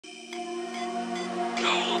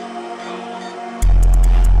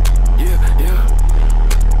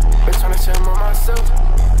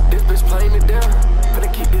myself. This bitch playing it down.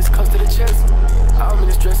 Finna keep this close to the chest. I don't mean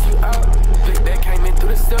to stress you out. Click that came in through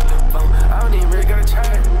the cell phone. I don't need